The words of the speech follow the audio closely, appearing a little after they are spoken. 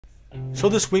So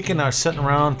this weekend I was sitting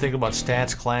around thinking about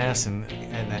stats class, and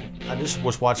I just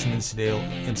was watching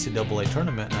NCAA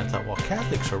tournament, and I thought, well,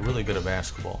 Catholics are really good at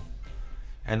basketball.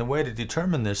 And the way to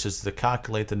determine this is to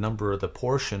calculate the number of the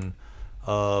portion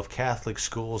of Catholic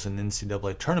schools in the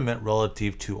NCAA tournament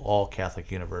relative to all Catholic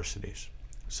universities.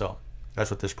 So that's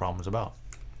what this problem is about.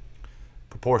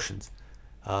 Proportions.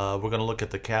 We're going to look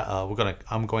at the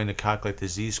I'm going to calculate the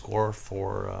z-score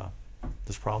for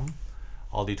this problem.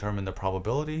 I'll determine the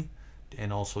probability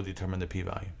and also determine the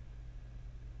p-value.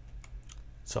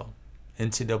 So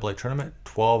NCAA tournament,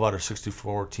 12 out of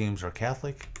 64 teams are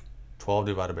Catholic. 12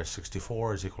 divided by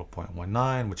 64 is equal to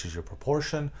 0.19, which is your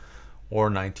proportion, or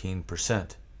 19%.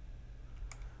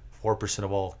 4%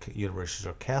 of all universities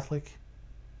are Catholic.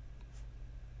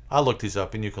 I looked these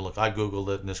up, and you can look. I Googled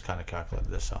it, and this kind of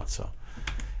calculated this out. So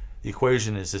the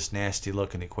equation is this nasty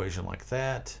looking equation like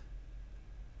that.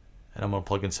 And I'm going to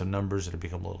plug in some numbers. It'll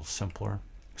become a little simpler.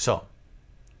 So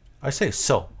I say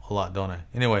so a lot, don't I?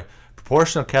 Anyway,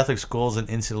 proportion of Catholic schools in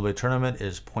NCAA tournament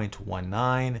is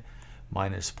 0.19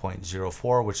 minus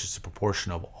 0.04, which is the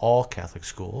proportion of all Catholic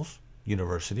schools,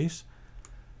 universities.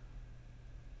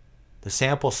 The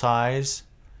sample size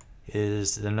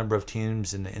is the number of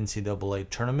teams in the NCAA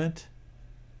tournament.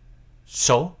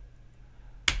 So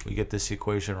we get this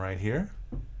equation right here.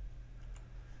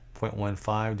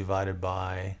 0.15 divided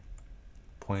by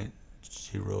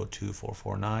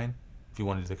 0.02449. If you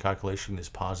want to do the calculation,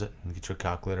 just pause it and get your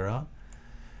calculator out.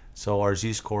 So our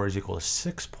z-score is equal to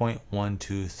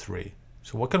 6.123.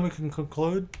 So what can we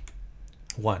conclude?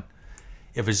 1.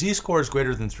 If a z-score is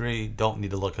greater than 3, don't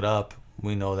need to look it up.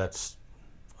 We know that's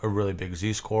a really big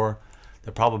z-score.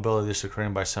 The probability of this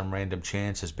occurring by some random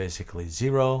chance is basically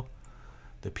 0.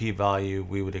 The p-value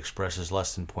we would express as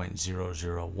less than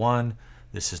 0.001.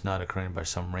 This is not occurring by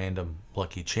some random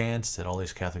lucky chance that all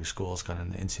these Catholic schools got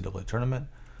in the NCAA tournament.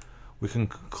 We can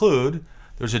conclude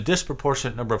there's a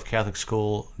disproportionate number of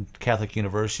Catholic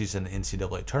universities in the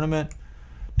NCAA tournament.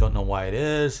 Don't know why it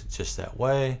is. It's just that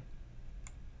way.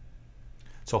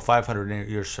 So 500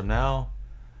 years from now,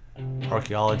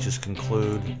 archaeologists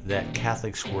conclude that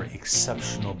Catholics were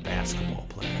exceptional basketball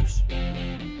players.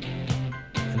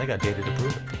 And they got data to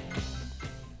prove it.